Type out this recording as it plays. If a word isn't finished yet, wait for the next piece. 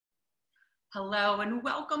Hello and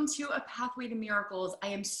welcome to A Pathway to Miracles. I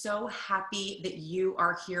am so happy that you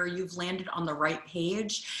are here. You've landed on the right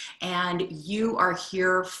page and you are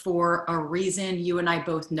here for a reason. You and I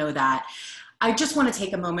both know that. I just want to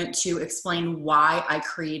take a moment to explain why I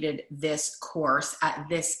created this course at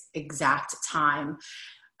this exact time.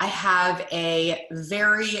 I have a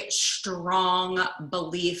very strong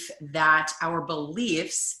belief that our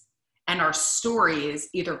beliefs and our stories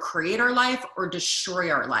either create our life or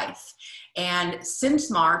destroy our life. And since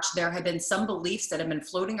March, there have been some beliefs that have been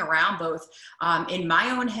floating around both in my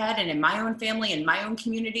own head and in my own family, in my own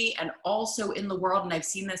community, and also in the world. And I've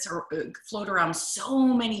seen this float around so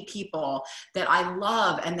many people that I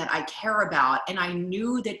love and that I care about. And I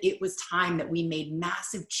knew that it was time that we made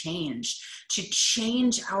massive change to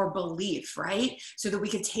change our belief, right? So that we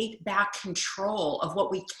could take back control of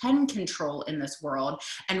what we can control in this world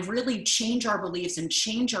and really change our beliefs and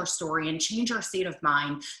change our story and change our state of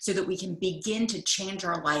mind so that we can begin to change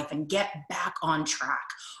our life and get back on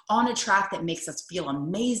a track that makes us feel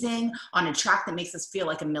amazing, on a track that makes us feel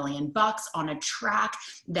like $1,000,000, on a track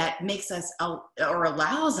that makes us or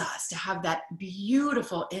allows us to have that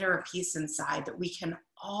beautiful inner peace inside that we can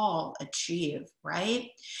all achieve,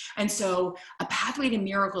 right? And so A Pathway to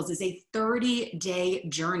Miracles is a 30-day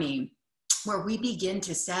journey where we begin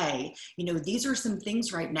to say, these are some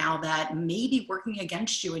things right now that may be working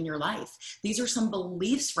against you in your life. These are some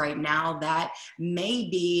beliefs right now that may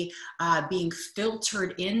be being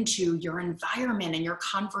filtered into your environment and your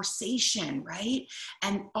conversation, right?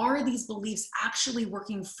 And are these beliefs actually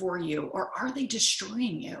working for you, or are they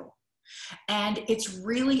destroying you? And it's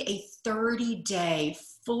really a 30-day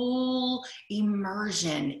full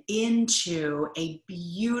immersion into a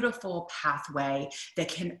beautiful pathway that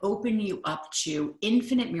can open you up to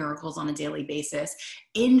infinite miracles on a daily basis,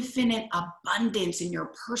 infinite abundance in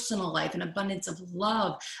your personal life, an abundance of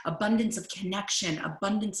love, abundance of connection,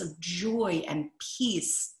 abundance of joy and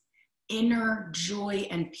peace, inner joy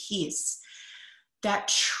and peace. That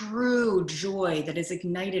true joy that is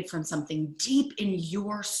ignited from something deep in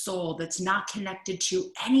your soul that's not connected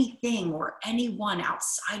to anything or anyone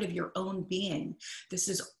outside of your own being. This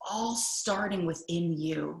is all starting within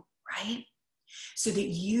you, right? So that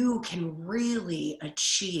you can really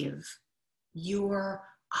achieve your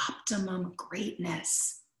optimum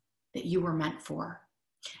greatness that you were meant for.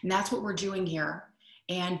 And that's what we're doing here.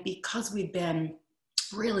 And because we've been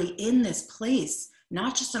really in this place,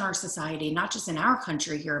 not just in our society, not just in our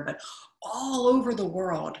country here, but all over the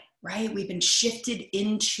world, right? We've been shifted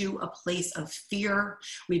into a place of fear.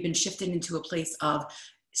 We've been shifted into a place of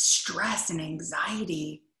stress and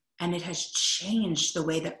anxiety. And it has changed the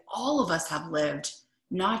way that all of us have lived,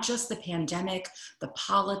 not just the pandemic, the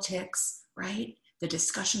politics, right? The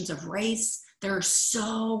discussions of race. There are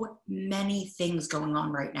so many things going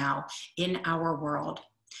on right now in our world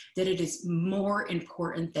that it is more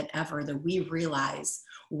important than ever that we realize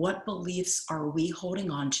what beliefs are we holding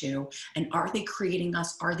on to, and are they creating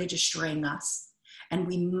us? Are they destroying us? And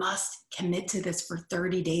we must commit to this for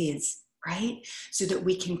 30 days, right? So that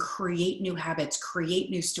we can create new habits, create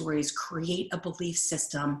new stories, create a belief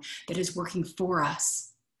system that is working for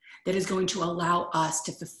us, that is going to allow us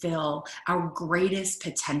to fulfill our greatest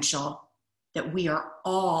potential that we are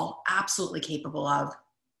all absolutely capable of.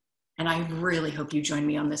 And I really hope you join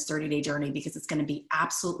me on this 30-day journey, because it's going to be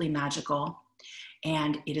absolutely magical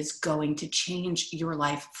and it is going to change your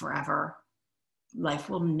life forever. Life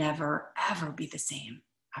will never, ever be the same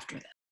after this.